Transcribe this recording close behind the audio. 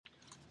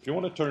If you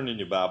want to turn in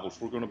your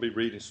Bibles, we're going to be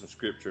reading some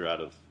scripture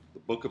out of the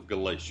book of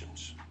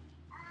Galatians.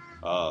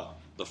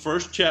 The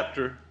first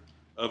chapter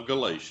of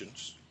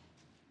Galatians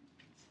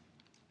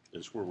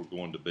is where we're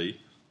going to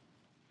be.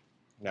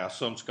 Now,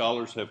 some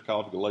scholars have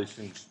called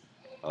Galatians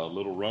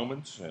Little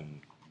Romans,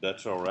 and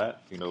that's all right.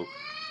 You know,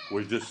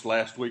 we just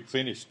last week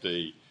finished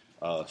a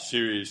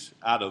series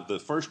out of the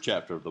first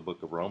chapter of the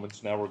book of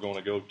Romans. Now we're going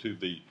to go to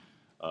the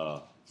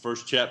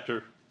first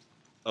chapter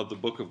of the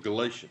book of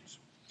Galatians.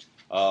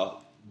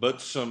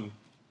 But some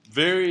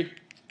very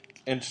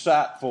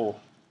insightful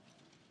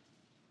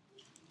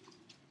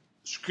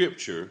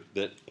scripture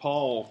that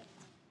Paul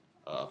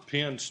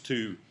pens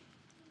to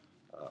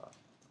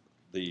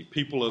the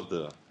people of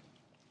the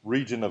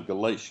region of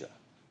Galatia.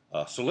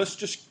 So let's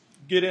just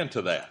get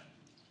into that.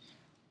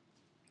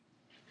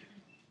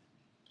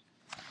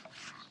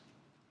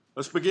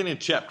 Let's begin in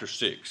chapter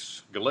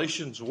 6.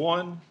 Galatians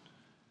 1,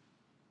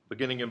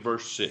 beginning in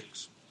verse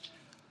 6.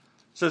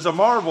 It says, I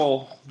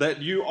marvel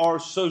that you are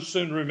so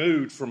soon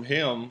removed from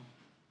him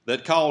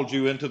that called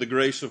you into the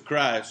grace of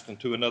Christ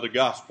into another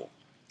gospel,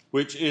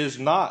 which is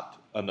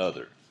not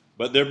another.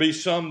 But there be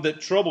some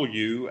that trouble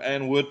you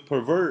and would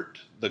pervert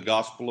the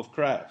gospel of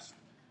Christ.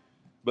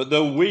 But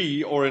though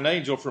we or an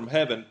angel from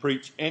heaven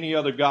preach any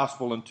other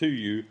gospel unto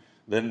you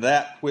than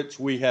that which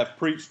we have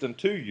preached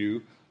unto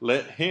you,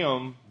 let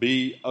him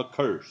be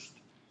accursed.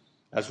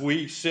 As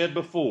we said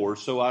before,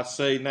 so I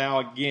say now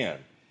again,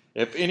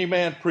 if any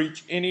man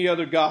preach any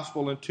other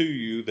gospel unto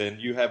you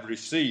than you have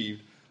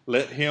received,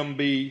 let him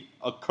be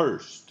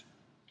accursed.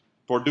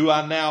 For do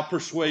I now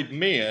persuade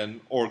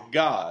men or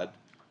God,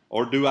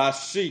 or do I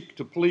seek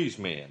to please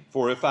men?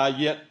 For if I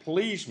yet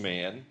please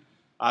men,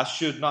 I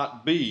should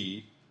not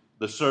be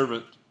the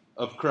servant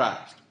of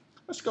Christ.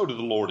 Let's go to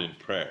the Lord in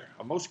prayer.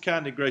 Our most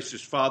kind and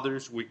gracious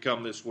fathers, we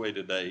come this way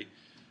today.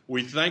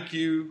 We thank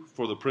you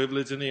for the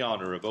privilege and the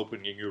honor of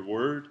opening your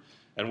word.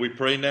 And we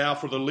pray now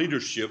for the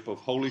leadership of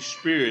Holy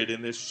Spirit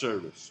in this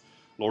service.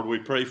 Lord, we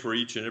pray for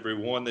each and every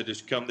one that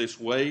has come this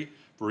way,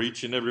 for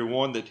each and every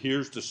one that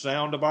hears the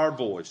sound of our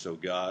voice, oh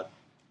God,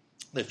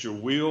 that your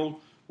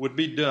will would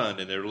be done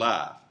in their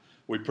life.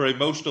 We pray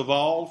most of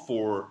all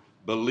for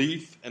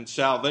belief and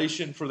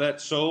salvation for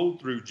that soul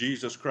through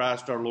Jesus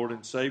Christ, our Lord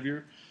and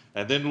Savior.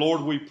 And then,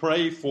 Lord, we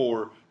pray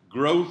for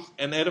growth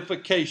and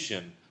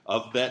edification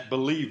of that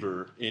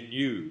believer in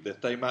you,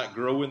 that they might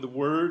grow in the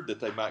word, that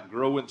they might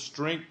grow in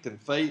strength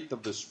and faith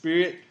of the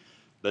Spirit,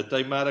 that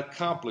they might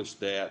accomplish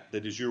that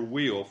is your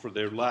will for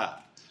their life.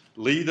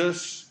 Lead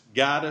us,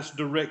 guide us,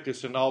 direct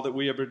us in all that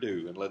we ever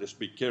do, and let us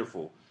be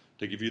careful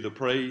to give you the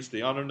praise,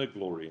 the honor, and the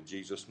glory. In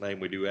Jesus' name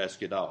we do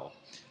ask it all.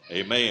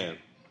 Amen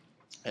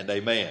and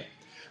amen.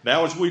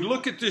 Now, as we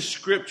look at this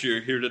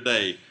scripture here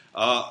today,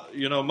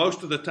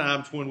 most of the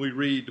times when we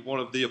read one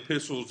of the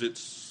epistles,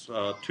 it's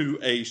to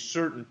a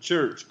certain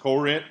church.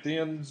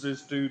 Corinthians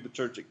is to the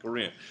church at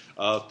Corinth.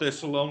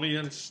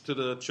 Thessalonians to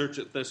the church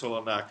at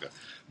Thessalonica.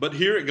 But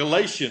here at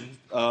Galatians,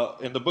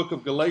 in the book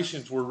of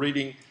Galatians, we're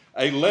reading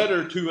a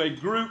letter to a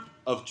group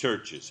of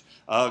churches.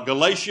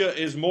 Galatia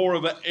is more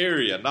of an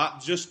area,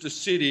 not just a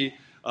city,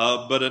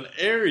 but an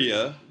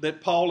area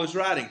that Paul is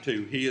writing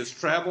to. He has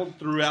traveled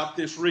throughout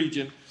this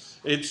region.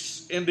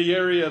 It's in the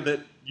area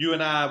that you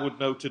and I would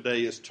know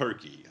today as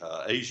Turkey,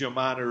 Asia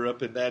Minor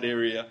up in that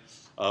area.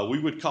 We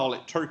would call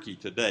it Turkey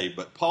today.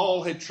 But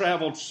Paul had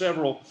traveled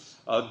several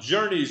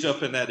journeys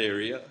up in that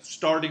area,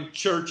 starting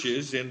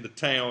churches in the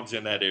towns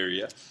in that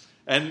area.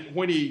 And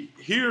when he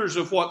hears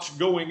of what's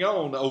going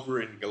on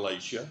over in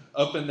Galatia,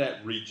 up in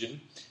that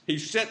region, he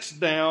sits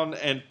down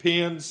and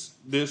pens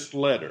this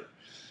letter.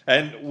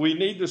 And we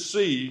need to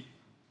see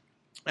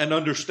and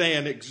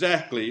understand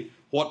exactly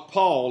what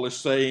Paul is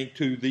saying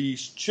to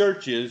these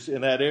churches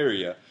in that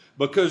area.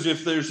 Because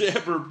if there's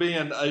ever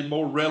been a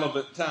more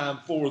relevant time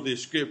for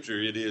this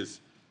scripture, it is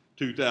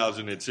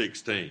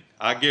 2016.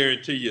 I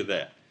guarantee you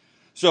that.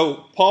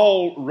 So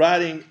Paul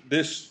writing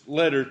this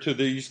letter to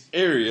these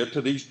area,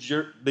 to these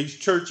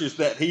churches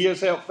that he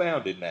has helped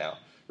founded now.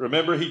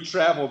 Remember, he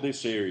traveled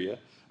this area,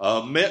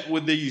 met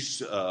with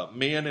these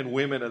men and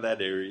women of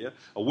that area,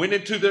 went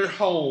into their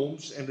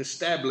homes and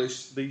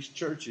established these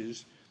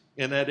churches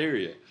in that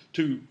area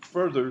to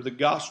further the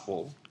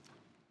gospel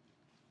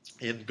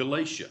in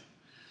Galatia.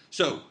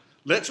 So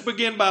let's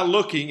begin by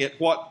looking at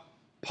what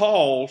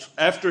Paul,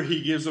 after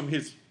he gives them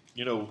his,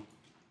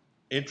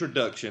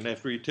 introduction,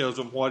 after he tells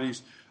them what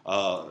he's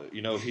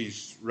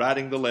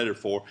writing the letter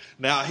for.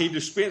 Now, he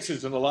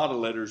dispenses in a lot of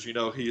letters,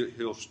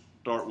 he'll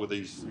start with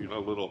these,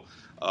 little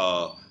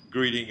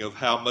greeting of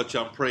how much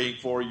I'm praying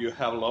for you,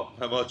 how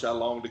much I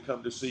long to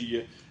come to see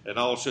you, and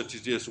all such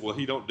as this. Well,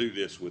 he don't do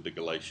this with the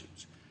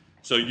Galatians.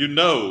 So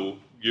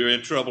you're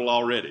in trouble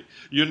already.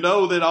 You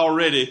know that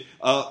already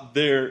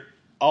they're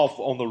off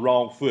on the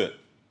wrong foot.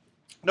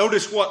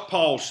 Notice what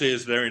Paul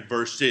says there in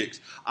verse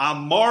 6. I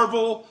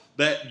marvel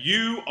that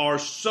you are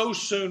so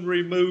soon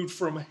removed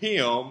from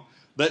him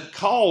that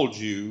called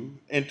you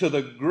into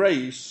the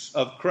grace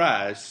of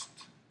Christ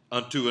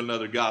unto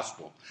another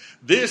gospel.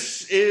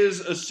 This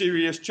is a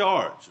serious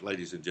charge,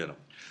 ladies and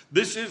gentlemen.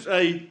 This is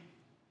a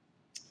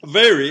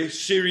very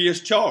serious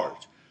charge.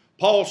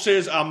 Paul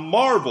says, I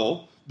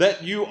marvel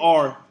that you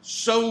are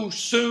so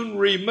soon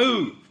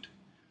removed.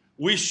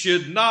 We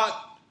should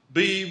not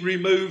be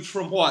removed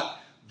from what?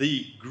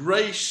 The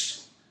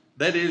grace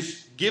that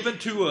is given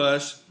to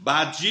us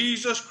by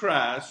Jesus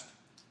Christ,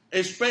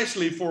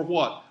 especially for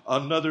what?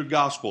 Another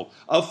gospel,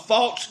 a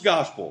false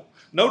gospel.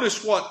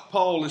 Notice what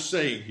Paul is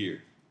saying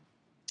here.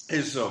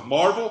 It's a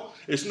marvel.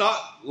 It's not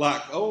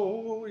like,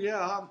 oh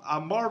yeah, I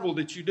marvel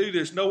that you do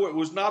this. No, it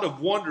was not of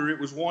wonder. It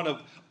was one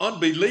of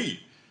unbelief.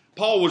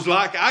 Paul was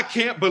like, I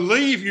can't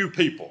believe you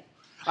people.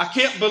 I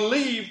can't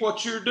believe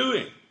what you're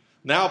doing.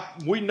 Now,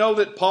 we know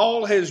that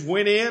Paul has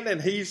went in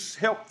and he's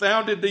helped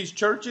founded these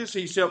churches.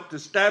 He's helped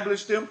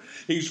establish them.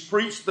 He's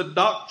preached the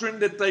doctrine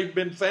that they've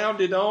been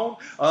founded on.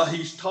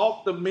 He's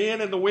taught the men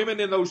and the women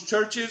in those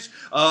churches.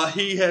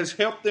 He has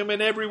helped them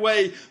in every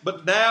way.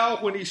 But now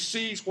when he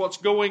sees what's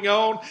going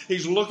on,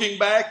 he's looking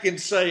back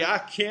and say, I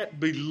can't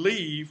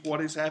believe what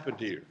has happened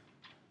here.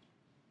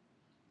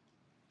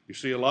 You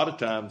see, a lot of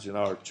times in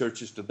our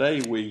churches today,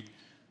 we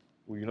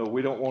don't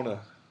want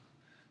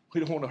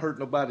to hurt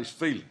nobody's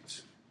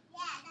feelings.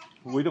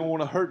 We don't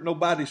want to hurt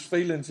nobody's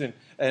feelings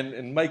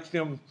and make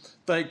them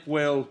think,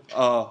 well,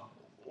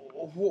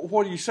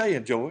 what are you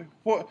saying, Joey?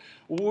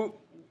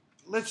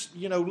 Let's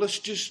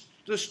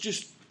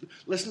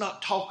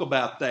not talk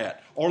about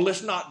that, or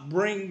let's not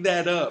bring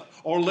that up,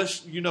 or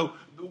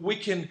we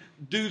can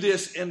do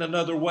this in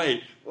another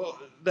way. Well,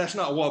 that's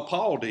not what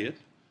Paul did.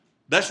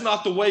 That's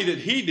not the way that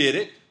he did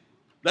it.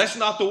 That's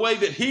not the way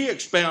that he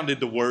expounded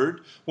the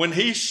word. When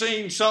he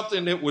seen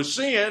something that was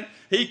sin,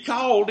 he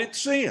called it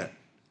sin.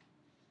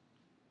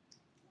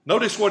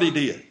 Notice what he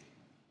did.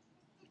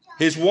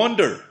 His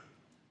marvel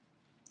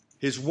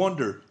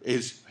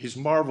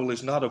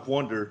is not of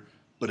wonder,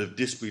 but of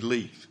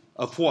disbelief.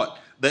 Of what?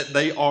 That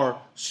they are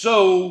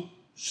so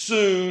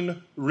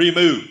soon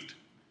removed.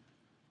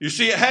 You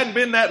see, it hadn't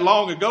been that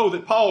long ago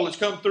that Paul has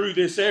come through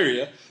this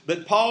area,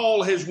 that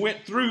Paul has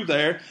went through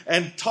there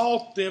and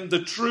taught them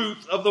the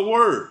truth of the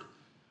word.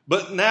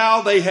 But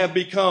now they have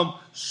become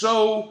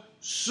so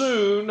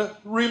soon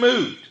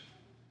removed.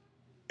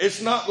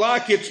 It's not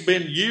like it's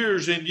been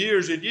years and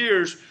years and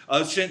years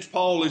since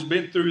Paul has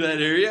been through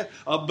that area,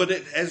 but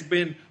it has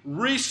been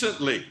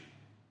recently.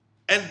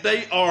 And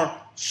they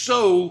are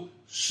so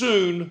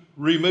soon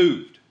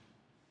removed.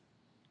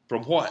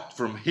 From what?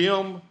 From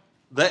him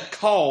that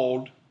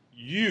called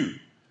you.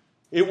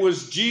 It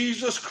was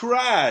Jesus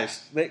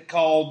Christ that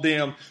called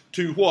them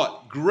to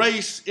what?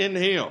 Grace in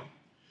him.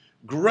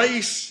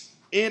 Grace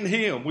in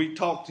him. We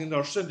talked in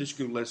our Sunday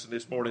school lesson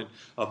this morning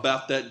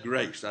about that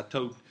grace. I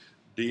told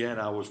Deanna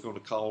I was going to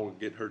call and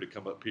get her to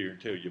come up here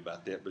and tell you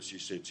about that, but she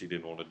said she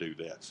didn't want to do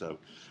that. So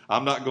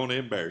I'm not going to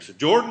embarrass her.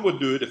 Jordan would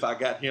do it if I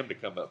got him to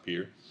come up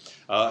here.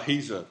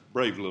 He's a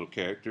brave little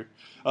character.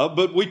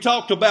 But we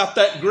talked about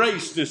that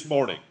grace this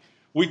morning.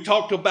 We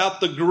talked about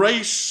the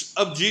grace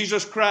of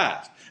Jesus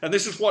Christ. And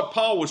this is what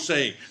Paul was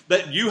saying,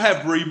 that you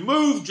have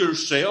removed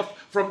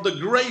yourself from the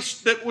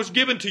grace that was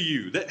given to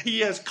you, that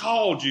he has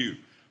called you.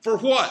 For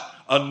what?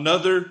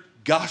 Another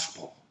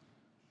gospel.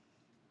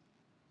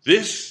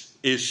 This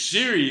is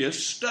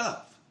serious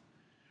stuff.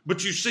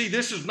 But you see,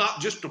 this is not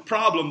just a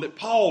problem that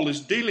Paul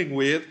is dealing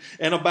with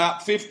in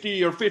about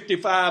 50 or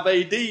 55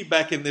 AD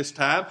back in this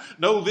time.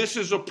 No, this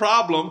is a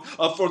problem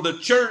for the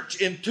church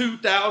in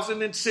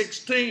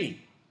 2016.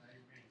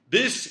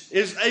 This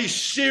is a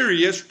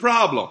serious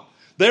problem.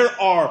 There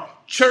are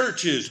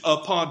churches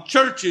upon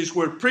churches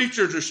where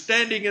preachers are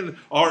standing in,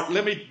 or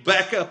let me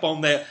back up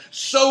on that,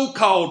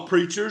 so-called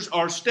preachers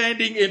are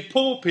standing in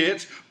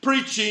pulpits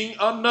preaching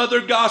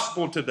another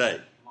gospel today.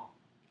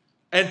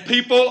 And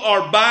people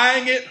are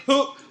buying it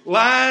hook,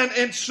 line,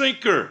 and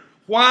sinker.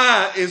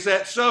 Why is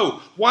that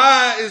so?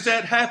 Why is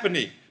that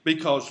happening?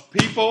 Because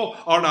people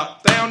are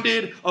not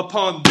founded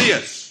upon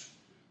this,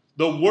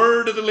 the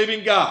word of the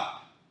living God.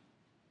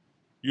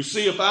 You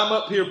see, if I'm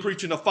up here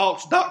preaching a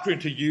false doctrine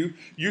to you,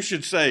 you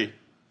should say,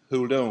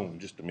 hold on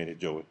just a minute,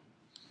 Joey.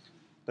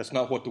 That's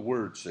not what the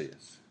word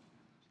says.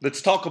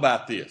 Let's talk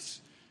about this.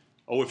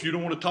 Oh, if you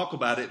don't want to talk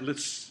about it,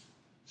 let's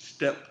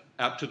step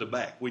out to the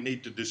back. We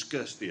need to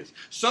discuss this.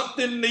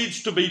 Something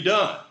needs to be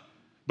done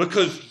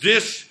because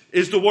this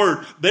is the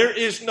word. There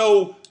is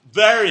no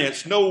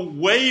variance, no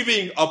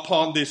waving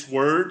upon this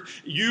word.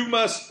 You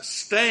must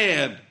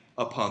stand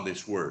upon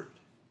this word.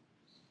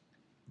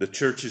 The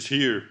churches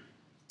here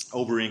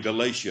over in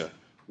Galatia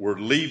were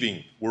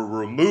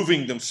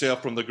removing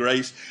themselves from the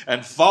grace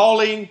and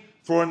falling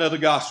for another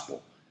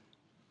gospel.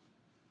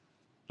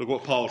 Look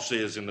what Paul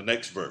says in the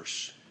next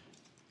verse.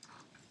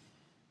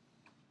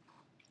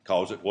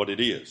 Calls it what it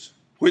is,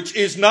 which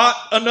is not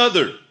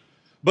another,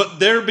 but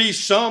there be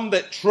some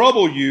that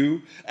trouble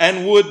you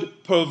and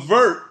would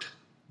pervert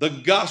the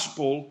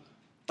gospel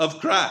of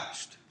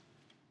Christ.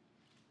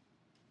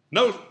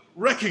 No,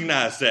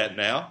 recognize that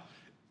now.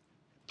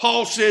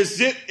 Paul says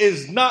it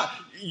is not,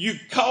 you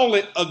call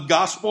it a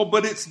gospel,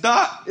 but it's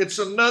not. It's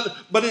another,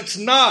 but it's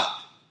not.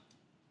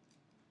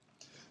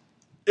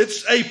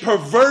 It's a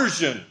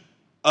perversion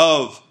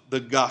of the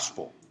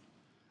gospel.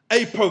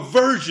 a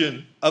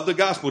perversion of the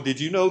gospel. Did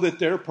you know that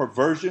there are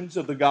perversions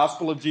of the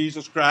gospel of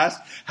Jesus Christ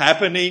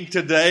happening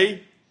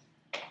today?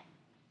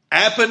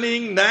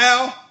 Happening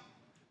now?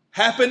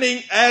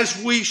 Happening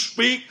as we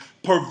speak?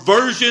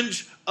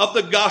 Perversions of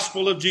the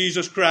gospel of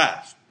Jesus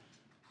Christ.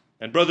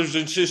 And brothers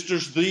and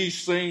sisters,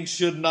 these things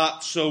should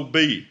not so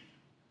be.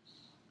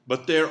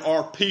 But there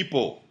are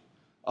people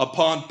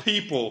upon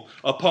people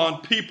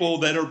upon people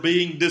that are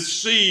being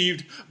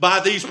deceived by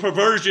these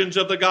perversions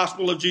of the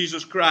gospel of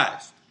Jesus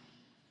Christ.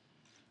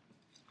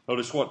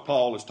 Notice what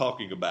Paul is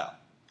talking about.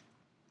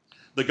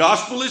 The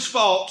gospel is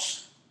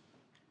false.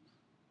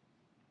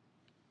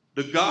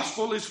 The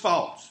gospel is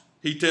false,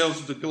 he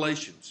tells the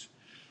Galatians.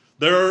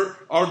 There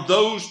are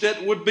those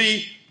that would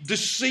be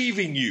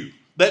deceiving you,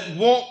 that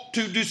want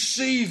to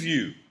deceive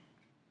you.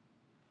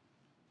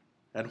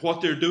 And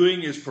what they're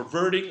doing is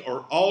perverting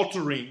or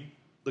altering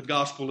the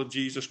gospel of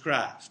Jesus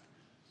Christ.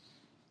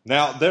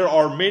 Now, there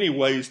are many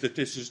ways that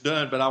this is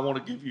done, but I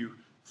want to give you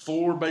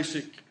 4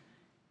 basic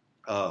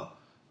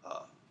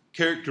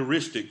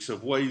characteristics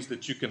of ways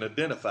that you can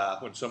identify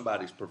when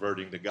somebody's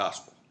perverting the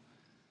gospel.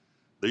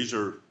 These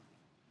are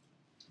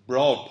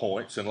broad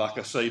points, and like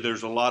I say,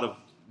 there's a lot of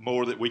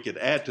more that we could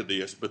add to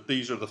this, but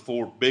these are the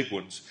 4 big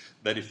ones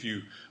that if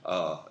you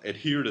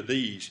adhere to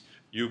these,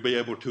 you'll be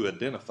able to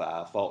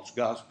identify a false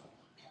gospel.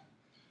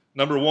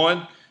 Number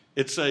 1,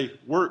 it's a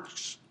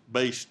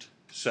works-based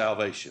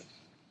salvation.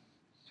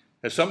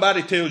 If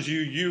somebody tells you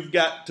you've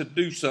got to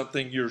do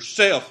something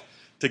yourself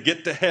to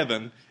get to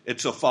heaven,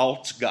 it's a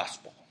false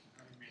gospel.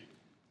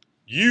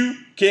 You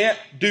can't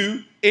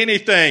do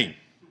anything.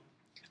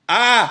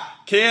 I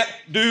can't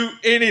do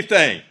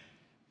anything.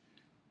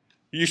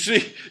 You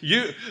see,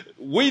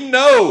 we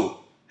know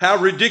how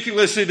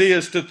ridiculous it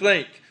is to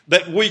think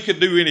that we could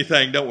do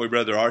anything, don't we,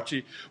 Brother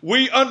Archie?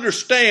 We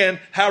understand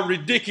how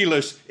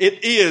ridiculous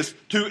it is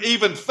to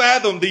even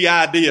fathom the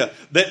idea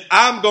that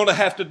I'm going to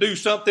have to do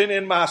something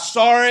in my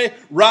sorry,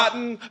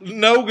 rotten,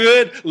 no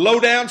good,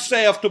 low-down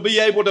self to be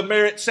able to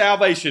merit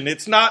salvation.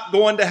 It's not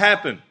going to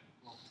happen.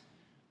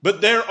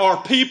 But there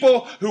are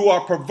people who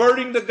are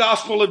perverting the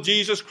gospel of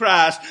Jesus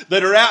Christ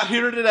that are out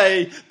here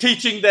today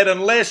teaching that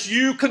unless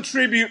you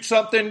contribute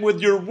something with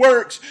your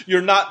works,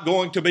 you're not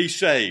going to be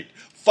saved.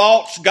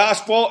 False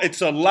gospel, it's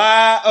a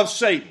lie of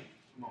Satan.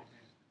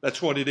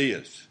 That's what it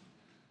is.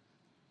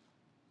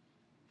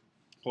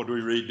 What do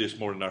we read this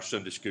morning in our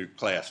Sunday school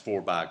class? For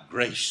by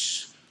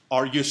grace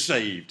are you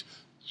saved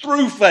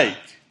through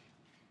faith.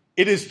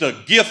 It is the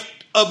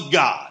gift of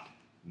God,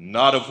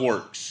 not of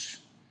works,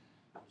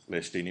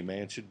 lest any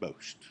man should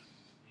boast.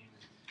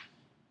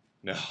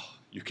 Now,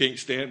 you can't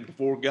stand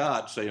before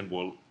God saying,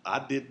 well, I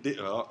did this.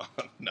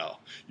 No,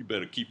 you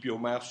better keep your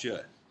mouth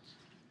shut.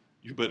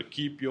 You better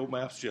keep your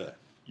mouth shut.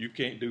 You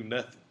can't do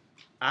nothing.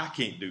 I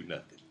can't do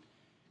nothing.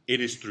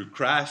 It is through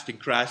Christ and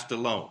Christ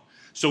alone.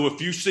 So if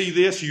you see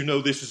this, you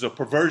know this is a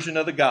perversion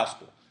of the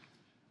gospel.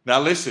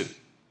 Now listen,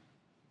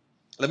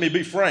 let me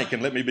be frank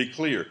and let me be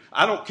clear.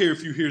 I don't care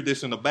if you hear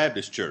this in a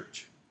Baptist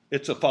church.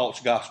 It's a false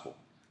gospel.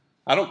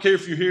 I don't care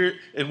if you hear it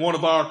in one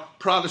of our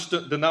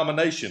Protestant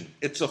denominations.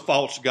 It's a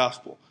false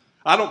gospel.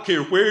 I don't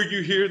care where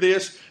you hear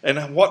this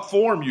and what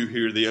form you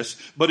hear this,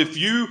 but if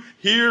you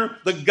hear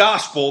the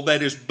gospel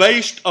that is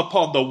based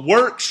upon the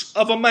works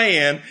of a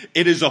man,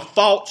 it is a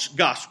false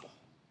gospel.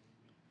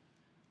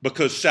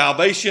 Because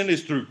salvation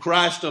is through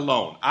Christ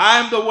alone. I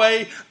am the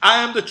way,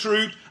 I am the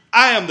truth,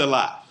 I am the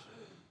life.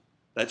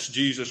 That's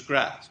Jesus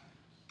Christ.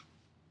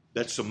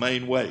 That's the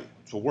main way.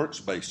 It's a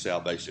works-based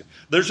salvation.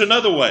 There's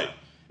another way.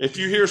 If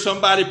you hear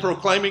somebody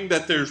proclaiming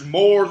that there's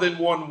more than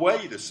one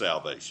way to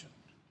salvation,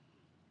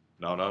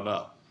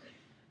 no.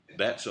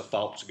 That's a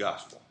false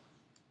gospel.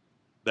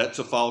 That's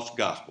a false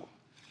gospel.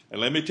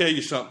 And let me tell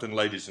you something,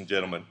 ladies and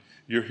gentlemen.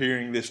 You're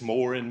hearing this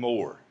more and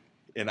more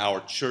in our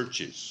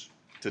churches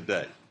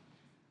today.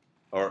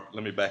 Or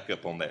let me back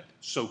up on that.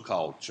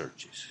 So-called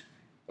churches.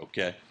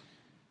 Okay?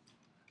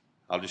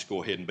 I'll just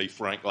go ahead and be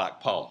frank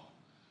like Paul.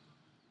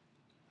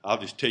 I'll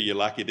just tell you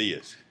like it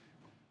is.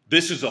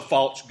 This is a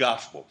false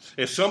gospel.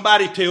 If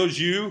somebody tells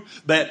you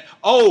that,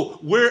 oh,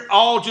 we're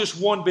all just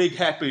one big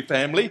happy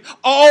family,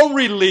 all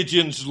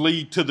religions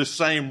lead to the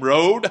same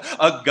road,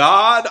 a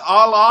God,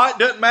 Allah, it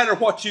doesn't matter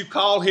what you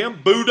call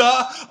him,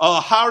 Buddha,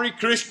 Hare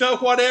Krishna,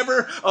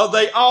 whatever,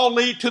 they all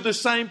lead to the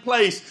same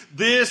place.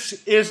 This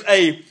is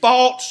a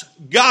false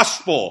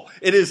gospel.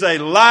 It is a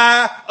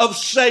lie of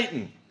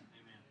Satan.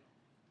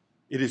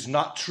 It is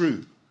not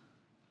true.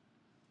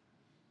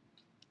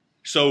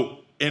 So,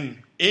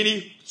 in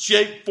any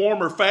shape,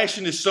 form, or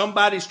fashion, if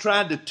somebody's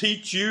trying to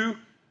teach you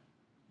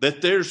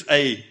that there's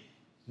a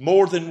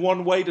more than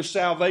one way to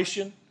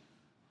salvation,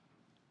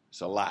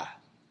 it's a lie.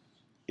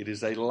 It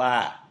is a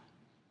lie.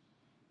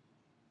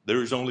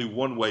 There is only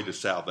one way to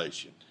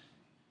salvation.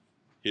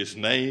 His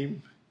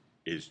name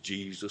is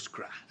Jesus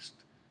Christ.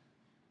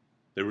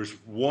 There is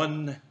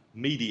one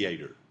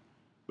mediator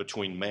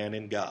between man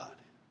and God,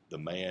 the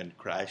man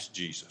Christ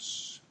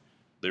Jesus.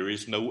 There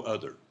is no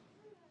other.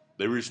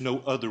 There is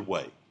no other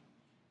way.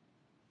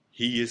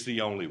 He is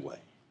the only way.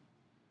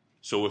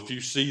 So if you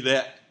see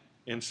that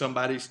in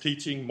somebody's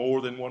teaching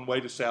more than one way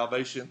to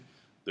salvation,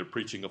 they're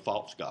preaching a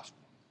false gospel.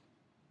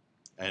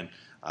 And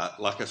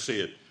like I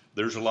said,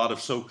 there's a lot of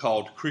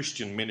so-called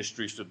Christian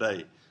ministries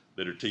today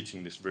that are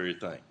teaching this very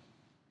thing.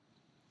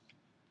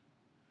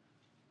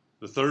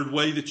 The third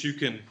way that you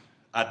can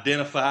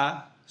identify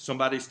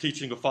somebody's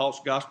teaching a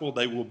false gospel,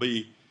 they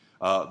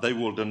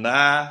will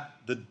deny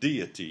the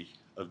deity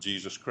of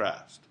Jesus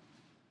Christ.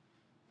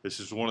 This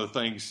is one of the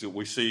things that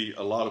we see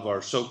a lot of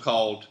our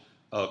so-called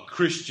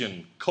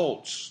Christian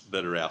cults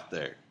that are out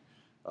there.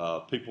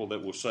 People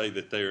that will say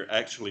that they're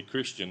actually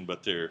Christian,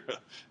 but they're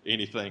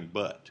anything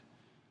but.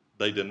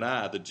 They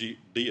deny the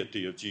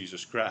deity of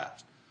Jesus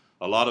Christ.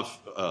 A lot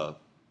of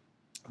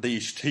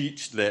these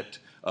teach that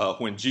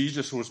when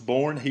Jesus was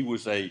born, he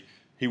was a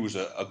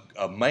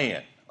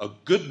man, a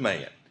good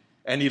man,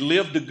 and he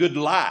lived a good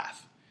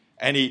life,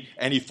 and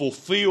he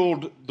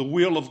fulfilled the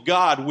will of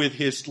God with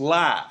his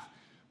life.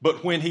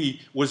 But when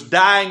he was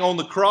dying on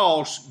the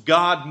cross,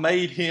 God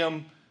made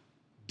him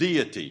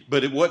deity.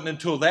 But it wasn't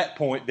until that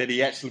point that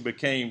he actually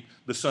became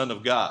the Son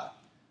of God.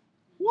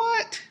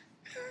 What?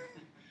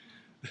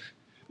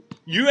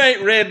 You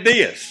ain't read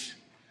this.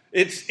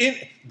 It's in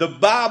the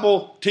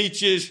Bible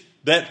teaches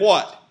that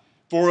what?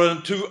 For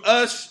unto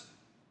us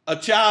a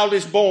child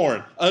is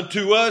born,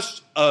 unto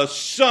us a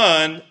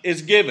son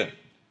is given.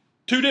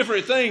 Two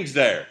different things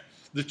there.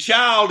 The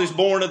child is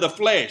born of the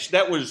flesh.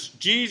 That was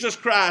Jesus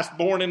Christ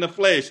born in the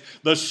flesh.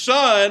 The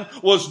Son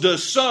was the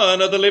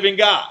Son of the living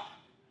God.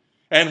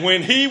 And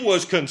when he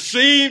was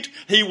conceived,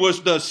 he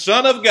was the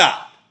Son of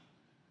God.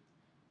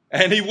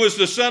 And he was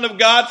the Son of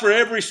God for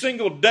every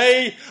single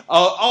day,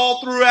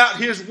 all throughout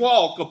his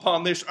walk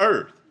upon this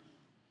earth.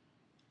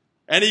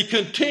 And he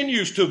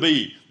continues to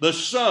be the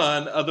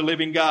Son of the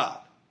living God.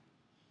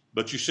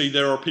 But you see,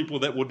 there are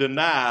people that will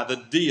deny the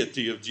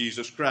deity of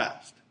Jesus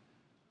Christ.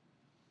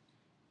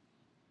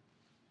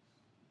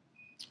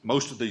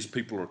 Most of these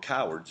people are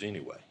cowards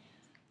anyway,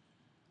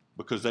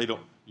 because they don't.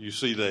 You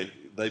see,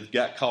 they've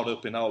got caught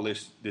up in all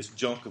this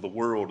junk of the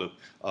world of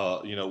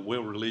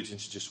well,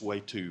 religion's just way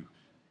too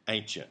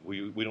ancient.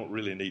 We don't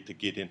really need to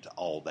get into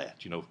all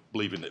that.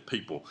 Believing that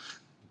people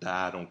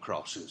died on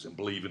crosses and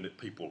believing that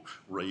people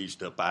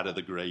raised up out of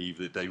the grave,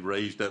 that they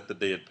raised up the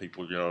dead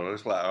people.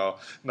 It's like, oh,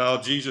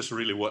 no, Jesus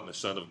really wasn't the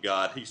Son of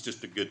God. He's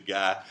just a good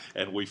guy,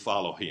 and we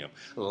follow him.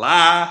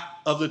 Lie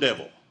of the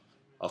devil,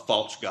 a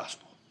false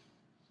gospel.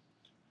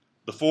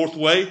 The fourth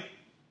way,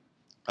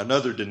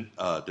 another denying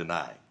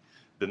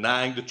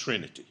the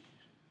Trinity.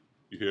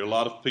 You hear a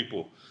lot of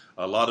people,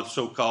 a lot of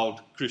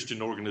so-called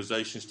Christian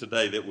organizations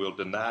today that will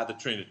deny the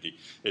Trinity.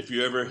 If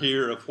you ever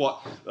hear of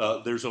what,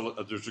 there's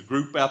a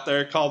group out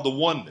there called the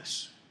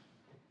Oneness.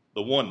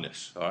 The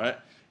Oneness, all right?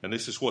 And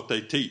this is what they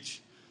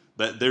teach.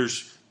 That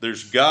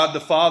there's God the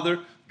Father,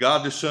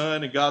 God the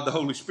Son, and God the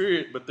Holy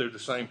Spirit, but they're the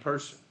same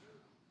person.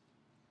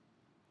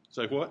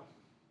 Say what?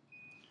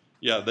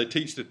 Yeah, they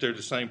teach that they're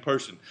the same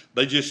person.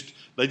 They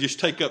just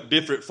take up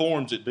different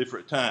forms at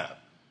different times.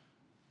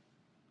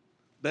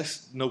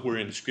 That's nowhere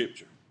in the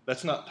Scripture.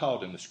 That's not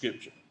taught in the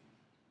Scripture.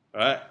 All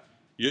right?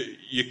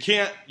 You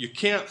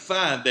can't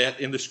find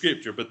that in the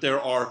Scripture, but there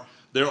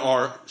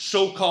are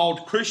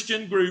so-called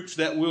Christian groups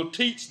that will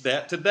teach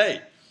that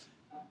today.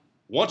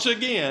 Once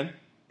again,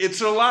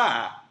 it's a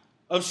lie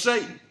of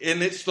Satan,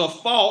 and it's the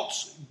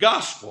false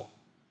gospel.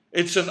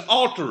 It's an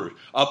alter,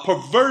 a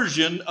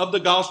perversion of the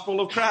gospel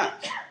of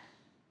Christ.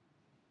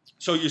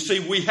 So you see,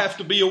 we have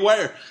to be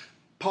aware.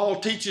 Paul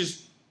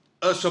teaches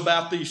us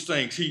about these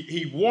things.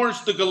 He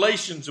warns the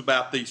Galatians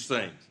about these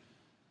things.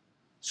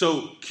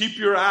 So keep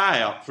your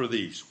eye out for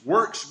these.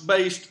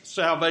 Works-based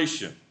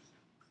salvation.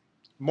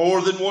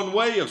 More than one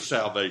way of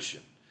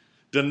salvation.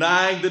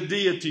 Denying the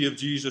deity of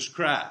Jesus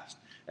Christ.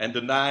 And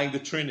denying the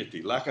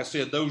Trinity. Like I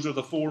said, those are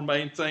the four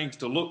main things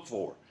to look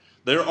for.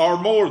 There are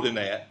more than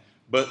that,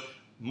 but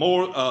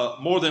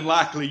more than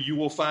likely you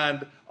will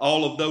find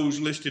all of those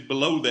listed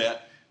below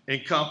that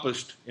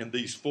encompassed in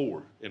these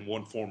four in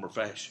one form or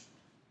fashion.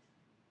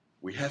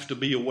 We have to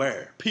be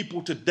aware.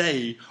 People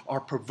today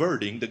are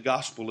perverting the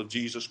gospel of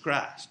Jesus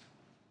Christ.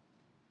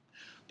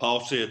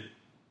 Paul said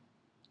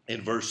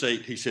in verse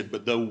 8, he said,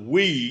 "But though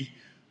we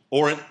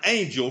or an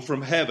angel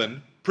from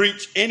heaven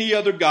preach any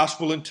other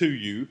gospel unto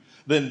you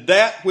than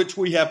that which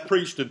we have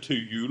preached unto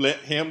you, let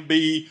him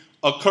be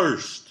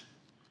accursed."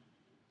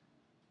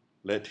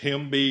 Let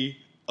him be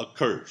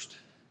accursed.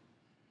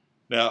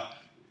 Now,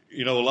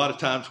 a lot of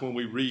times when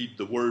we read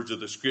the words of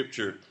the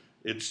Scripture,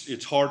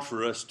 it's hard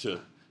for us to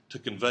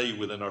convey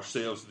within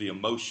ourselves the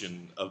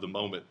emotion of the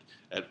moment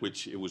at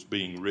which it was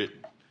being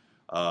written.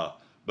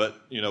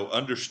 But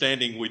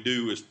understanding we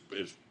do is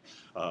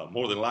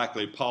more than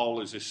likely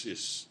Paul is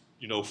this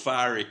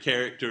fiery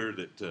character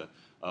that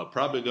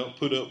probably don't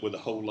put up with a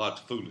whole lot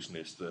of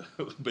foolishness, the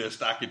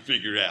best I can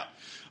figure out.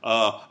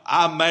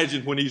 I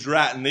imagine when he's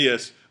writing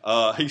this,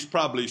 he's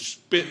probably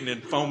spitting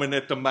and foaming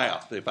at the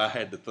mouth, if I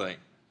had to think.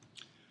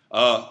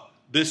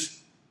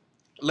 This,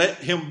 let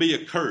him be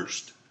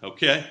accursed,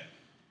 okay,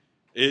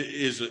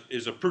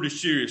 is a pretty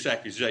serious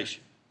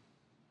accusation.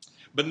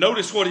 But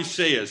notice what he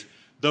says.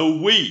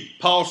 though we,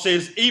 Paul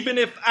says, even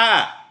if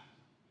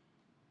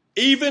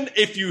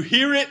you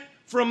hear it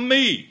from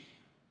me.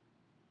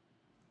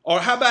 Or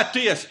how about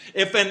this?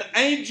 If an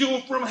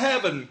angel from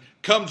heaven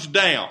comes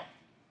down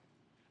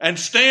and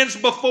stands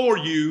before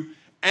you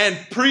and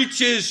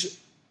preaches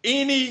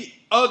any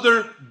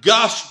other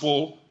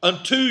gospel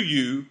unto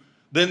you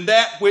than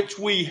that which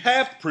we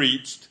have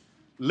preached,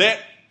 let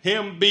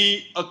him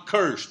be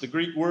accursed. The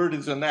Greek word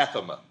is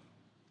anathema.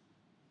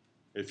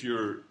 If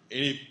you're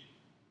any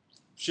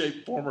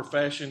shape, form, or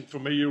fashion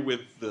familiar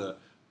with the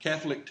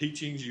Catholic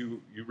teachings,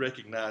 you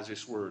recognize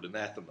this word,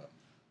 anathema.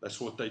 That's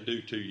what they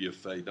do to you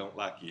if they don't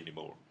like you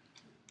anymore.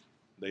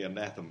 They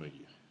anathema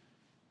you.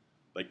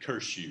 They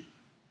curse you.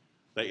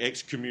 They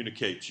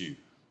excommunicate you.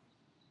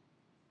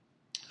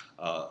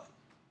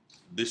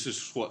 This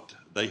is what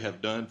they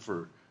have done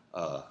for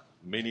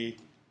many,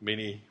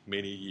 many,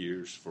 many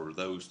years for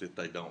those that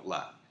they don't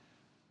like.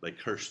 They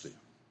curse them.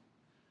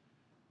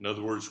 In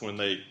other words, when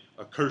they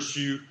curse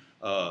you,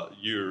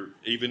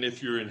 even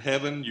if you're in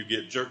heaven, you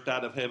get jerked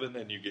out of heaven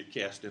and you get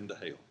cast into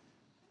hell.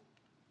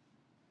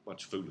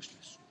 Bunch of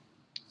foolishness.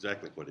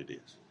 Exactly what it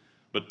is.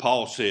 But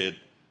Paul said,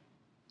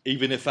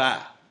 even if an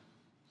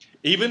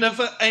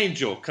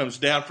angel comes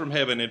down from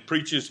heaven and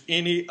preaches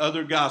any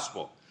other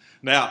gospel.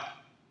 Now,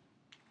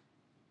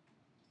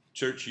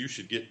 church, you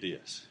should get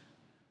this.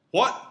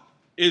 What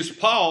is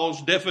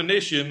Paul's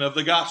definition of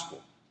the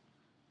gospel?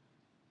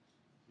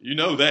 You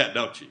know that,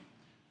 don't you?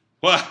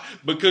 Why?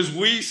 Because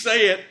we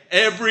say it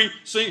every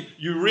single.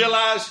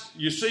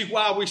 You see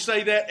why we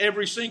say that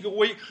every single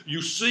week?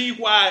 You see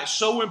why it's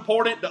so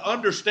important to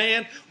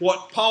understand when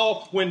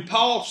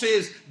Paul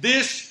says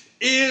this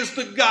is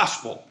the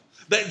gospel,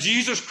 that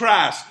Jesus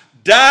Christ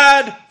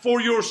died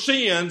for your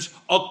sins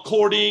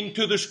according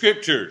to the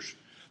Scriptures,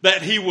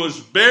 that he was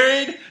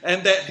buried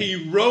and that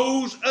he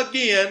rose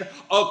again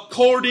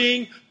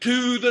according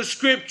to the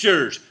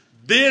Scriptures.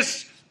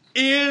 This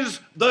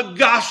is the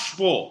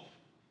gospel.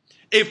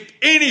 If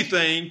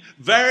anything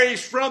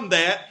varies from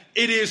that,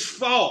 it is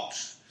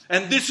false.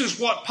 And this is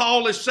what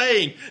Paul is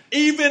saying.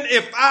 Even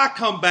if I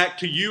come back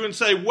to you and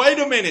say, wait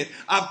a minute,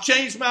 I've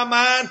changed my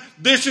mind.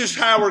 This is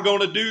how we're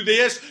going to do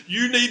this.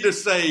 You need to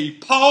say,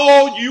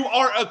 Paul, you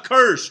are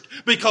accursed,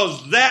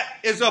 because that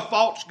is a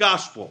false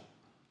gospel.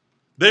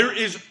 There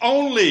is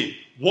only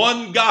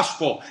one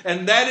gospel,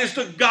 and that is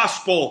the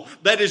gospel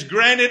that is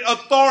granted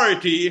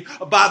authority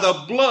by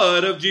the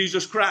blood of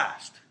Jesus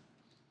Christ.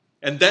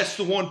 And that's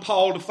the one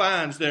Paul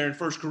defines there in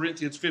 1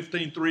 Corinthians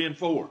 15, 3 and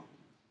 4.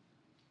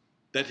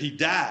 That he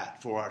died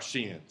for our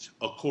sins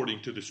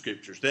according to the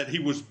Scriptures. That he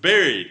was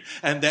buried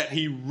and that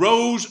he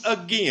rose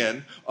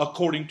again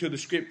according to the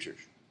Scriptures.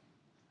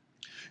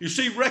 You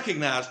see,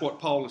 recognize what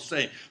Paul is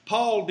saying.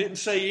 Paul didn't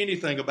say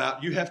anything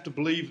about you have to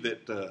believe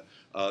that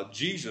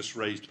Jesus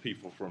raised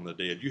people from the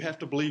dead. You have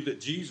to believe that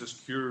Jesus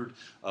cured.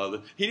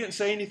 He didn't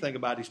say anything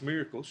about his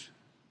miracles.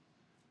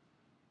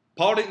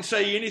 Paul didn't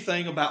say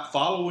anything about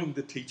following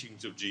the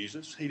teachings of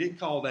Jesus. He didn't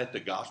call that the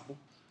gospel.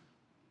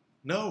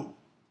 No.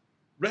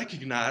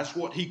 Recognize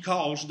what he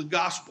calls the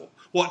gospel,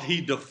 what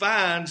he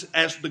defines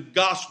as the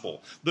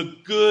gospel, the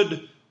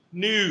good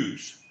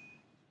news.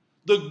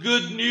 The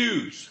good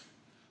news.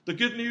 The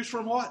good news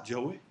from what,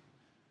 Joey?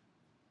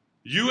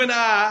 You and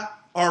I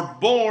are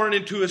born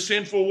into a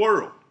sinful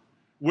world.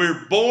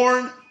 We're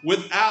born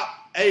without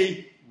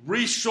a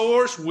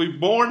resource. We're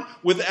born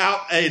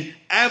without an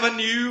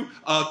avenue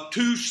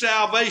to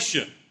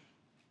salvation.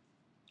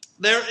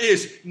 There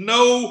is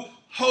no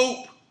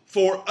hope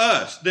for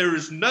us. There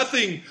is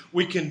nothing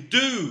we can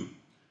do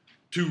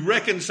to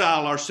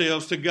reconcile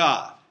ourselves to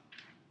God.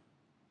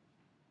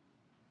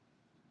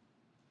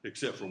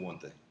 Except for one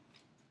thing.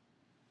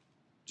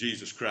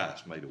 Jesus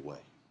Christ made a way.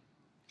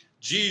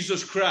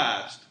 Jesus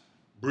Christ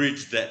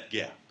bridged that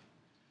gap.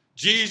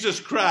 Jesus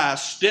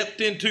Christ stepped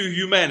into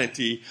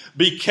humanity,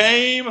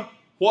 became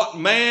what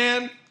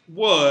man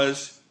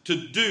was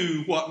to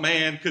do what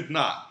man could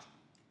not.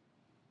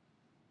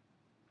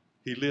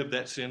 He lived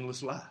that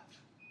sinless life.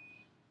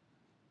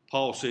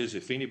 Paul says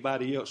if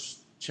anybody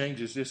else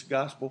changes this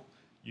gospel,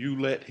 you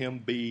let him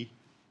be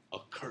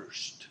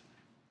accursed.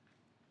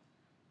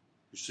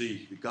 You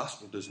see, the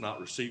gospel does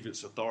not receive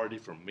its authority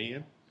from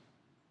men.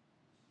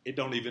 It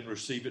don't even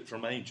receive it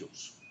from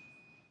angels.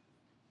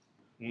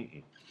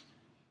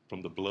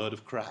 From the blood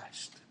of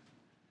Christ.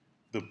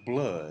 The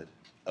blood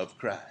of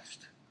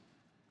Christ.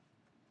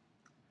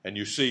 And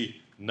you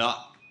see,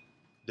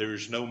 there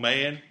is no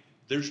man,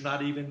 there's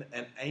not even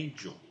an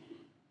angel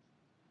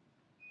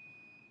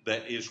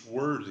that is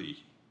worthy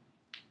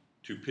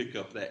to pick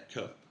up that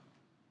cup.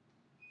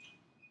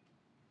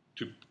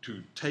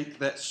 To take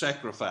that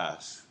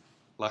sacrifice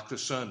like the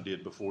Son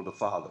did before the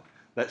Father.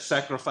 That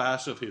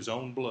sacrifice of his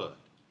own blood.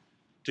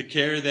 To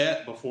carry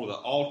that before the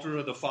altar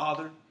of the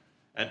Father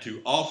and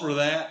to offer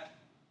that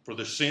for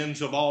the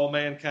sins of all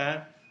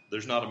mankind.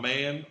 There's not a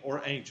man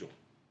or angel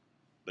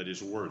that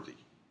is worthy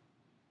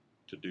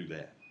to do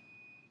that.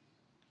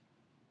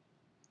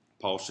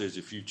 Paul says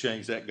if you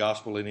change that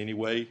gospel in any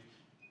way,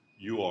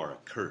 you are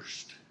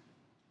accursed.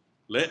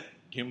 Let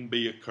him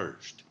be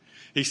accursed.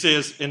 He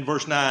says in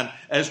verse 9,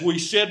 as we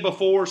said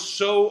before,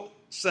 so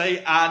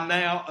say I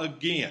now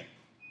again.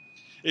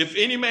 If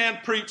any man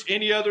preach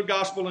any other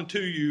gospel unto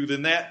you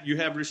than that you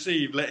have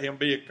received, let him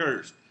be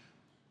accursed.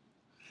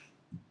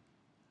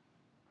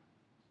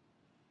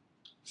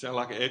 Sound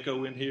like an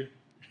echo in here?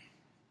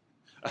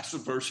 That's the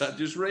verse I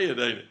just read,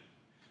 ain't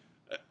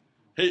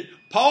it?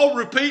 Paul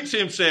repeats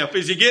himself.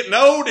 Is he getting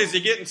old? Is he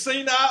getting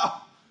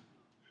senile?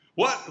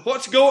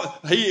 What's going?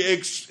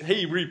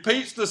 He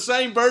repeats the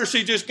same verse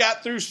he just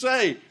got through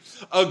saying.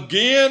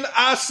 Again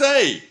I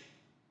say.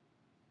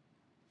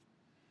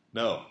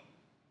 No.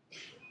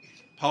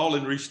 Paul,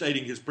 in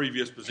restating his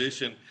previous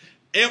position,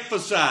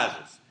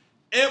 emphasizes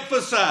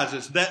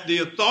that the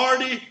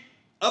authority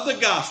of the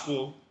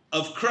gospel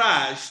of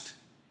Christ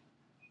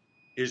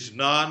is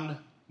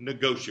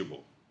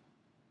non-negotiable.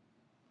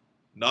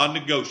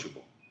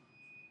 Non-negotiable.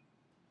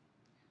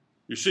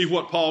 You see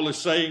what Paul is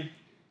saying?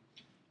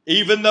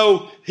 Even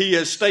though he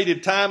has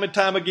stated time and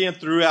time again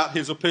throughout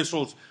his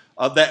epistles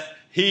that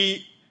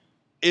he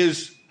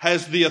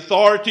has the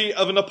authority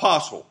of an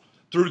apostle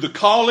through the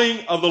calling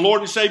of the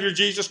Lord and Savior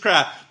Jesus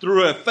Christ,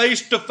 through a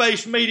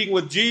face-to-face meeting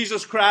with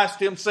Jesus Christ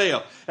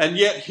himself. And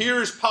yet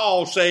here is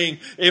Paul saying,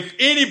 if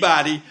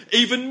anybody,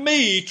 even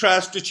me,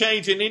 tries to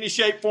change in any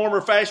shape, form,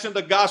 or fashion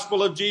the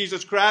gospel of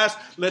Jesus Christ,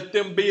 let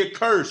them be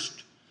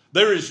accursed.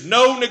 There is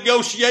no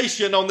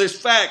negotiation on this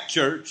fact,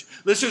 church.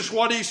 This is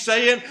what he's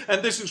saying,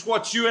 and this is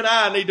what you and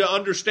I need to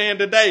understand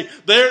today.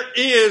 There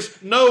is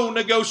no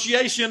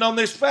negotiation on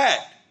this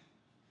fact.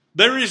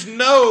 There is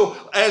no,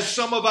 as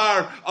some of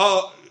our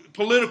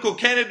political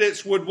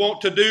candidates would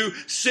want to do,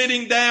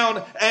 sitting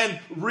down and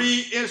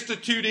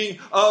reinstituting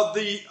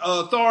the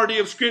authority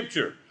of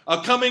Scripture,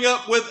 coming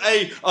up with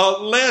a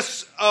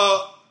less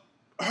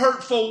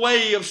hurtful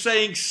way of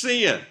saying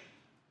sin.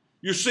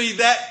 You see,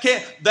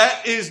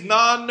 that is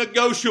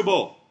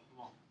non-negotiable.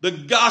 The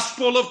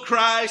gospel of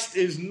Christ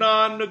is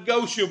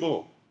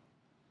non-negotiable.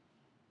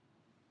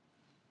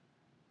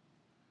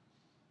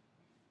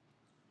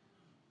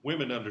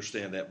 Women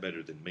understand that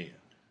better than men.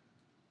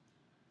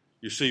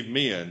 You see,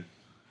 men,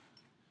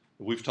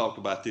 we've talked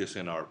about this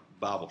in our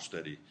Bible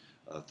study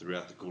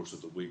throughout the course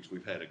of the weeks.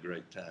 We've had a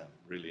great time,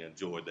 really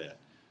enjoyed that.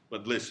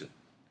 But listen,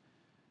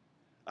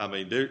 I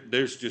mean,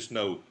 there's just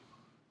no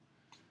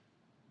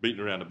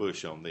beating around the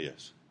bush on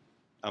this.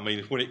 I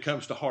mean, when it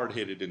comes to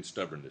hard-headed and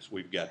stubbornness,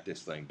 we've got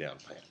this thing down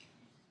pat.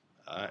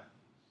 All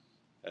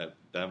right?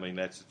 I mean,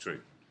 that's the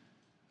truth.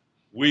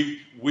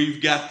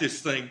 We've got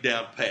this thing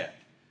down pat.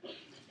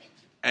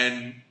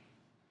 And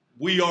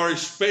we are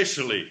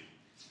especially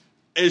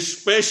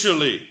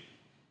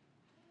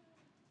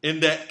in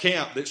that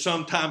camp that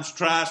sometimes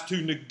tries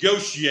to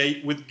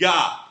negotiate with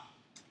God.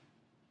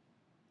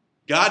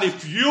 God,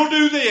 if you'll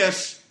do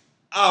this,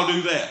 I'll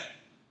do that.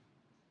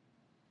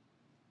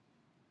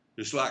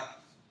 Just like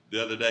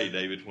the other day,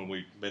 David, when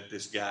we met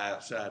this guy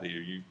outside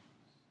here,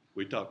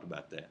 we talked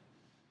about that.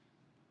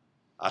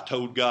 I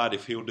told God,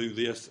 if he'll do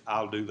this,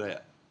 I'll do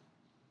that.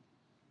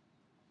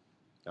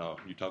 No,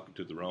 you're talking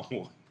to the wrong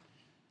one.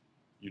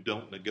 You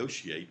don't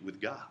negotiate with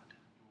God.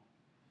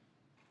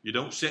 You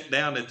don't sit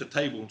down at the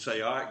table and say,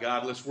 all right,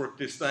 God, let's work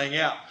this thing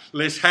out.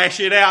 Let's hash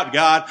it out,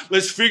 God.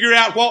 Let's figure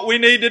out what we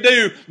need to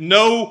do.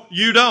 No,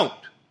 you don't.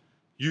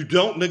 You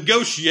don't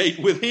negotiate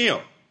with him.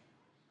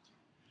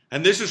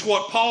 And this is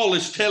what Paul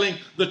is telling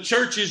the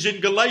churches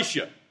in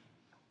Galatia.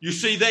 You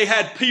see, they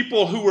had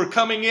people who were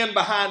coming in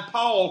behind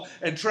Paul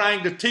and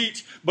trying to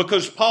teach,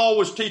 because Paul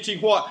was teaching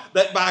what?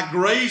 That by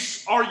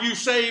grace are you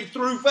saved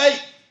through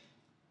faith.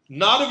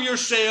 Not of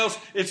yourselves,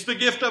 it's the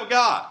gift of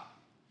God.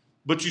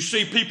 But you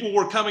see, people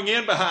were coming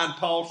in behind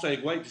Paul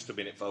saying, wait just a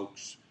minute,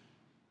 folks.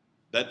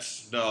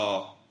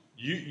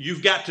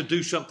 You've got to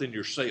do something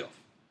yourself.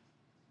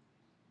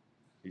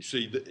 You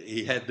see,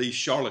 he had these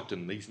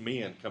charlatans, these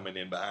men coming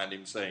in behind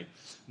him saying,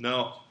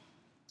 no,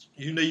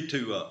 you need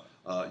to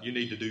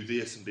do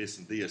this and this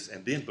and this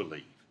and then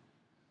believe.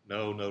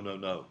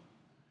 No.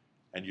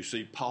 And you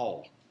see,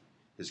 Paul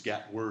has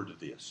got word of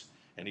this,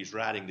 and he's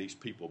writing these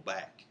people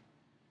back.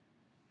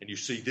 And you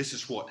see, this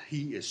is what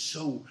he is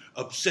so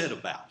upset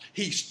about.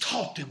 He's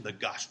taught them the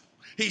gospel.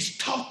 He's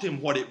taught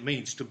them what it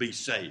means to be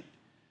saved.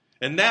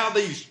 And now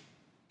these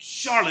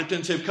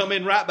charlatans have come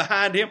in right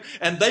behind him,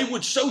 and they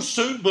would so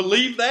soon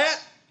believe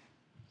that.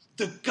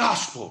 The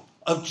gospel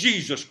of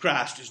Jesus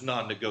Christ is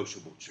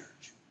non-negotiable, church.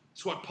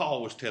 That's what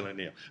Paul was telling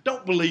them.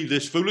 Don't believe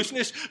this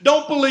foolishness.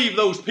 Don't believe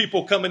those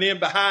people coming in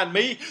behind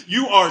me.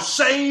 You are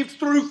saved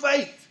through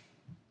faith.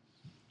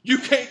 You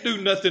can't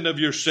do nothing of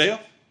yourself.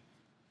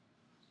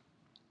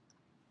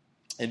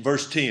 In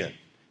verse 10,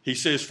 he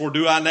says, for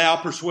do I now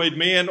persuade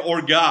men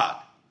or God?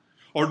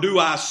 Or do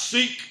I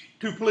seek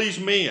to please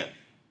men?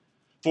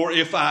 For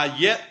if I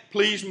yet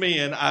please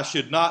men, I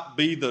should not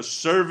be the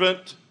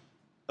servant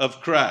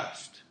of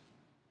Christ.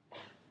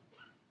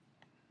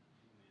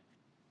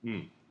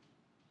 You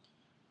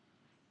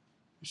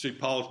see,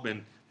 Paul's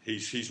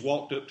he's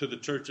walked up to the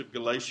church of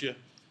Galatia,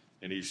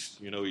 and he's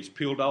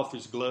peeled off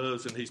his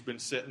gloves, and he's been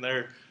sitting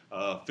there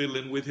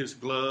fiddling with his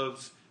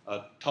gloves,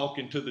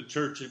 talking to the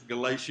church of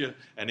Galatia,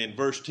 and in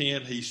verse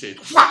 10 he said,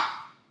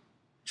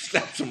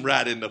 slaps them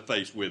right in the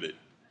face with it.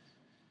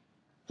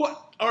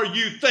 What are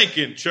you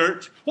thinking,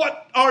 church?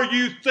 What are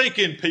you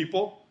thinking,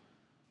 people?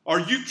 Are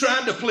you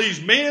trying to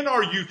please men,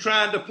 or are you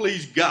trying to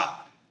please God?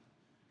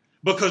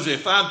 Because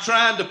if I'm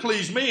trying to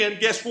please men,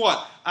 guess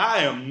what?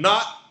 I am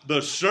not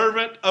the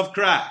servant of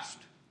Christ.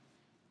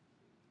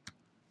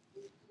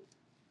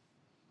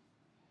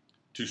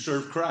 To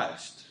serve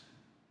Christ,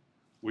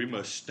 we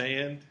must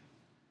stand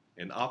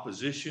in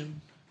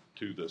opposition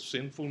to the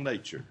sinful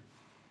nature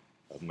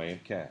of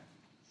mankind.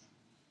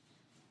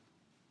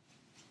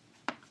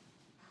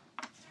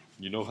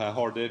 You know how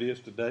hard that is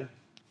today,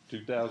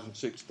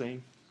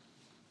 2016,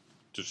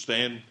 to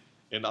stand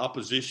in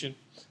opposition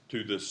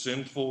to the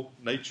sinful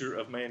nature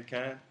of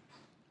mankind?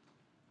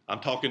 I'm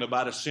talking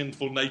about a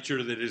sinful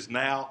nature that is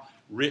now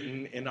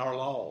written in our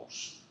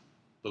laws.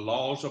 The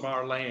laws of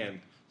our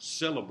land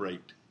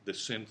celebrate the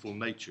sinful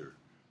nature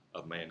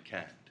of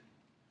mankind.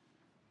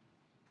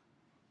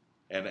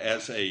 And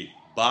as a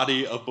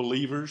body of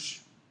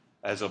believers,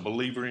 as a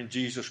believer in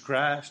Jesus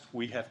Christ,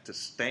 we have to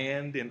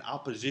stand in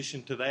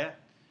opposition to that.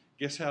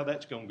 Guess how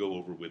that's going to go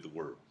over with the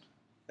world?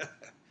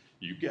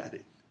 You got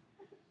it.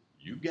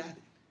 You got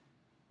it.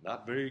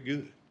 Not very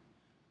good.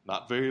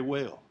 Not very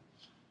well.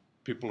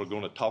 People are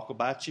going to talk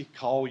about you,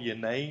 call you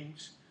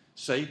names,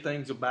 say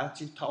things about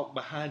you, talk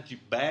behind your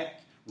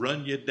back,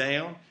 run you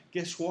down.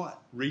 Guess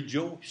what?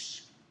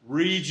 Rejoice.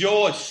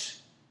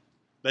 Rejoice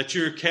that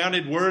you're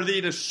counted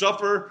worthy to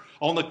suffer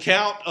on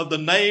account of the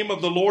name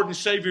of the Lord and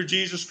Savior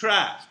Jesus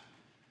Christ.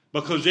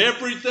 Because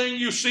everything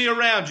you see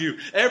around you,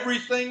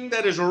 everything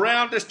that is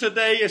around us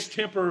today is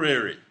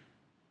temporary.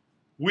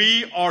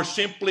 We are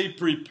simply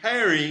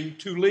preparing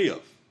to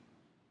live.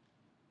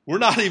 We're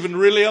not even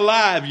really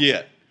alive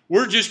yet.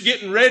 We're just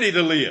getting ready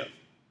to live.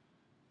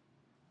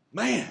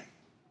 Man,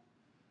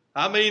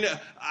 I mean,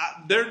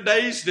 there are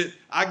days that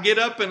I get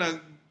up and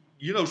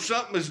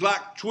something is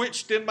like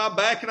twitched in my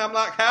back, and I'm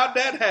like, how'd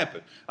that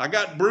happen? I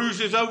got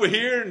bruises over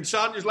here, and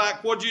Sonia's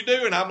like, what'd you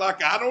do? And I'm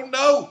like, I don't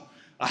know.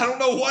 I don't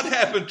know what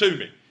happened to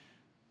me.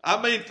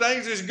 I mean,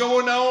 things is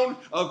going on,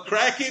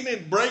 cracking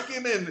and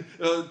breaking and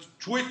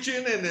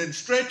twitching and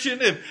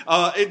stretching, and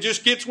it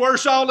just gets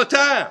worse all the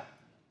time.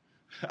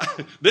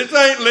 This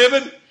ain't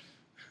living.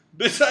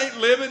 This ain't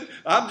living.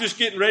 I'm just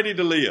getting ready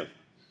to live.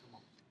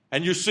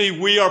 And you see,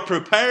 we are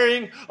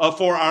preparing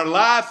for our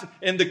life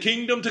in the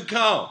kingdom to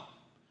come.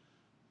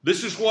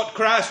 This is what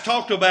Christ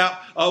talked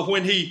about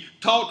when he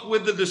talked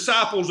with the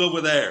disciples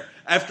over there.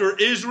 After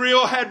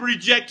Israel had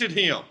rejected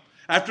him,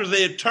 after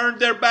they had turned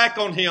their back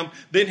on him,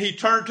 then he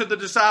turned to the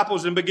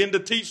disciples and began to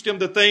teach them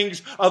the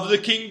things of the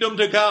kingdom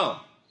to come.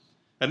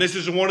 And this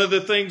is one of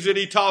the things that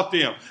he taught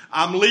them.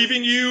 I'm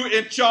leaving you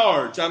in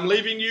charge. I'm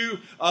leaving you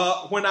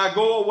when I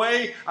go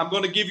away. I'm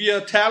going to give you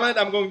a talent.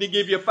 I'm going to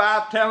give you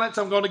 5 talents.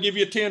 I'm going to give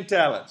you 10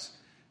 talents.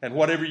 And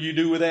whatever you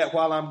do with that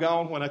while I'm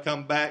gone, when I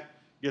come back,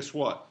 guess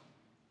what?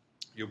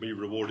 You'll be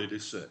rewarded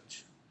as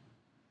such.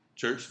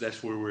 Church,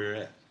 that's where we're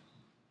at.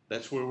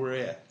 That's where we're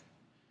at.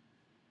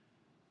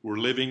 We're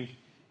living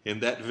in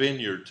that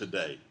vineyard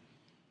today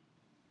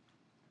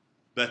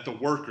that the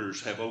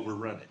workers have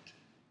overrun it.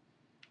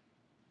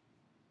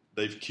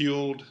 They've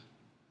killed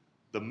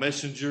the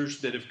messengers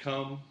that have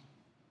come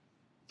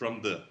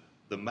from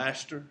the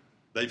master.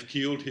 They've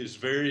killed his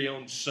very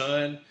own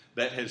son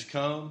that has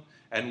come,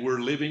 and we're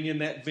living in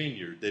that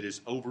vineyard that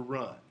is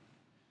overrun.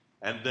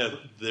 And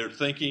they're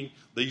thinking,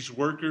 these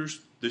workers,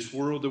 this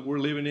world that we're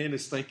living in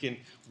is thinking,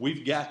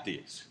 we've got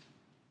this.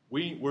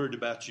 We ain't worried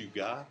about you,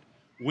 God.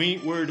 We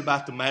ain't worried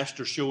about the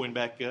master showing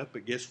back up,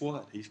 but guess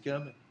what? He's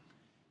coming.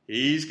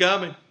 He's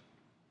coming.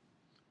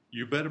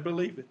 You better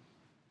believe it.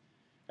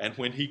 And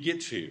when he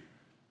gets here,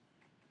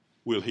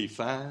 will he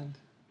find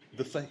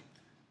the faith?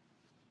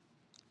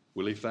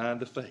 Will he find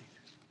the faith?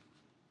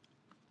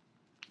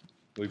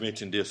 We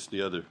mentioned this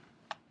the other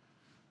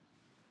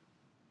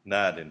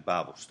night in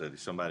Bible study.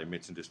 Somebody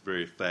mentioned this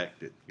very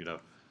fact that,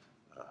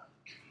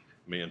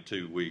 men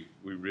too, we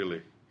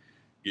really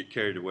get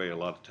carried away a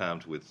lot of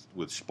times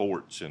with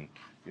sports and,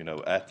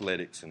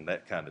 athletics and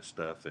that kind of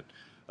stuff.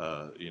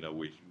 And,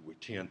 we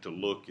tend to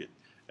look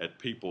at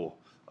people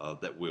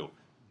that will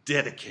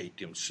dedicate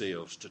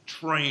themselves to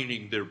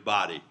training their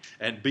body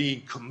and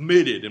being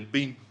committed and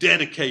being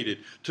dedicated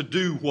to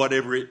do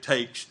whatever it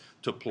takes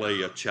to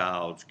play a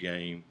child's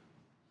game.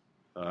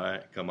 All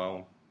right, come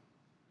on.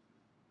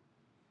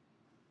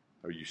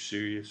 Are you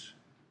serious?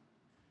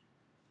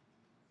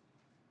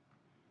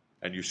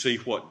 And you see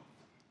what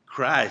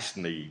Christ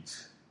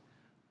needs,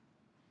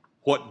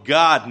 what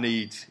God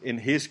needs in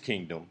his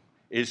kingdom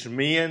is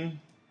men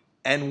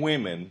and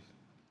women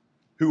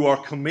who are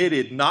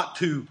committed not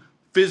to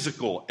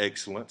physical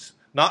excellence,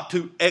 not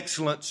to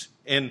excellence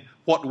in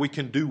what we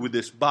can do with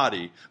this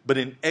body, but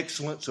in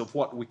excellence of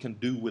what we can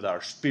do with our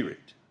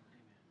spirit.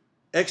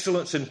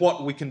 Excellence in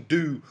what we can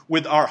do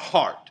with our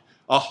heart.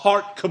 A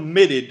heart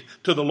committed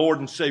to the Lord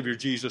and Savior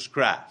Jesus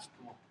Christ.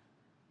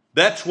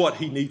 That's what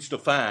he needs to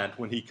find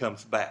when he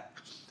comes back.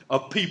 A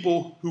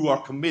people who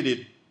are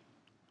committed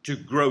to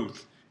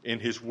growth in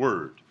his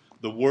word,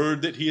 the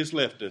word that he has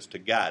left us to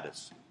guide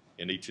us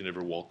in each and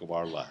every walk of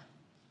our life.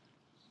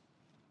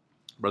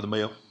 Brother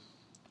Mel,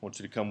 I want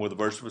you to come with a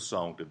verse of a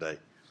song today.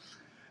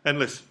 And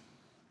listen,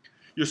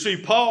 you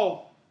see,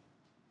 Paul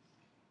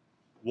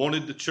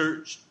wanted the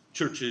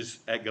churches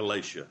at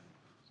Galatia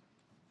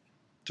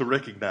to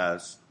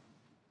recognize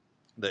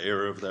the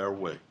error of their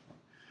way.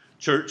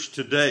 Church,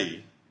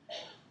 today,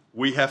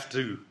 we have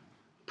to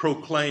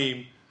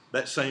proclaim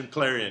that same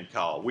clarion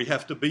call. We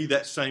have to be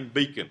that same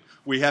beacon.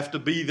 We have to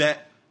be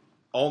that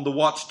on the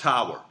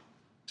watchtower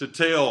to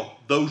tell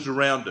those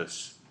around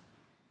us,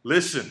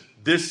 listen,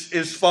 this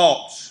is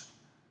false.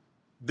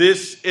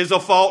 This is a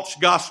false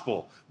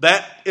gospel.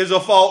 That is a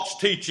false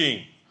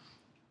teaching.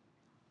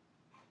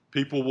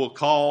 People will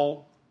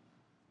call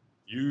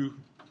you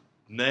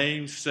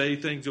names, say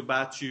things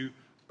about you,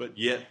 but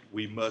yet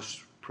we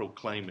must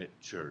proclaim it,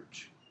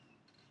 church.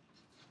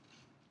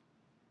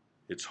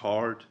 It's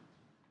hard.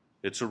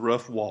 It's a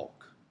rough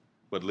walk.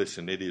 But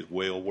listen, it is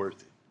well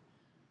worth it.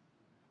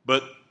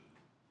 But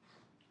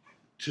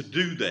to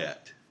do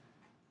that,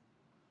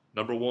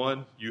 number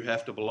one, you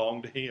have to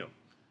belong to him.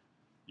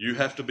 You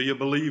have to be a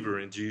believer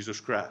in Jesus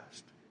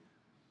Christ.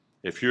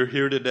 If you're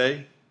here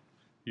today,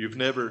 you've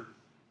never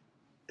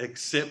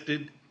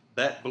accepted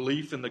that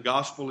belief in the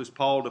gospel as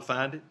Paul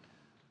defined it,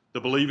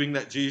 the believing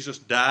that Jesus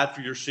died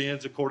for your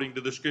sins according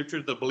to the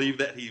Scripture, the belief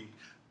that he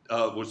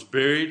was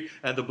buried,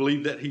 and the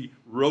belief that he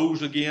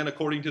rose again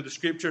according to the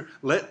Scripture,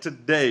 let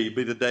today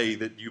be the day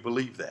that you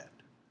believe that.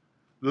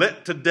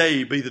 Let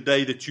today be the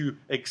day that you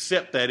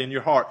accept that in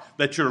your heart,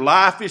 that your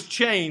life is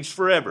changed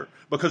forever.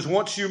 Because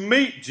once you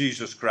meet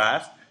Jesus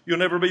Christ, you'll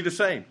never be the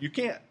same. You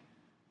can't.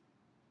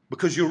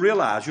 Because you'll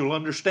realize, you'll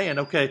understand,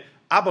 okay,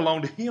 I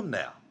belong to him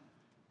now.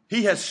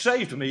 He has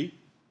saved me.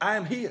 I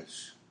am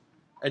his.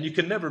 And you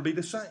can never be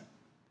the same.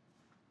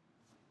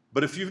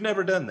 But if you've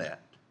never done that,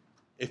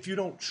 if you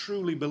don't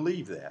truly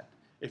believe that,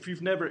 if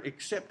you've never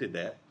accepted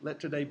that, let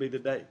today be the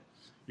day.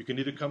 You can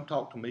either come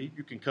talk to me,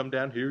 you can come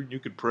down here and you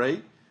can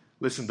pray.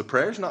 Listen, the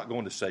prayer's not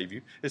going to save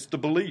you. It's the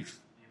belief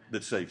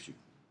that saves you.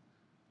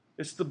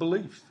 It's the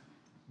belief.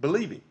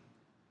 Believing.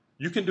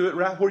 You can do it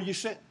right where you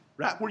sit,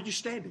 right where you're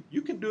standing.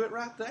 You can do it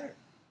right there.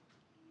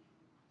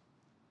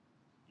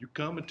 You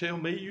come and tell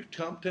me, you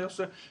come tell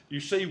someone. You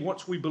see,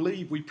 once we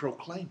believe, we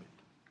proclaim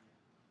it.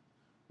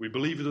 We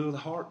believe it with the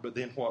heart, but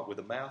then what? With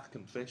the mouth,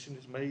 confession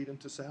is made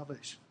unto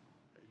salvation.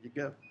 There you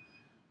go.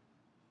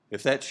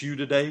 If that's you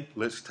today,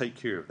 let's take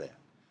care of that.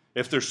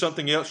 If there's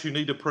something else you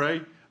need to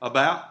pray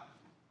about,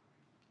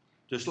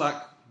 just like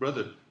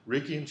Brother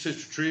Ricky and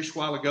Sister Trish a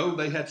while ago,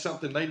 they had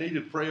something they needed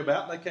to pray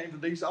about, and they came to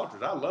these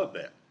altars. I love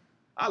that.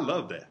 I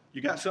love that.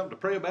 You got something to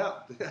pray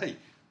about? Hey,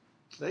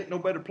 there ain't no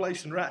better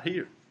place than right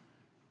here.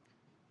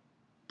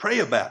 Pray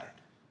about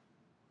it.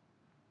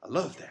 I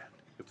love that.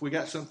 If we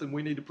got something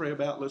we need to pray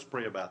about, let's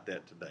pray about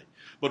that today.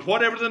 But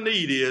whatever the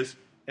need is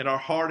in our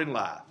heart and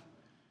life,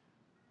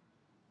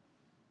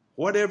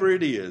 whatever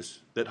it is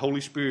that Holy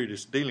Spirit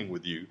is dealing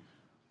with you,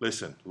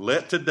 listen,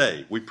 let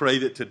today, we pray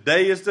that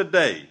today is the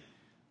day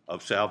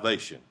of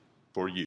salvation for you.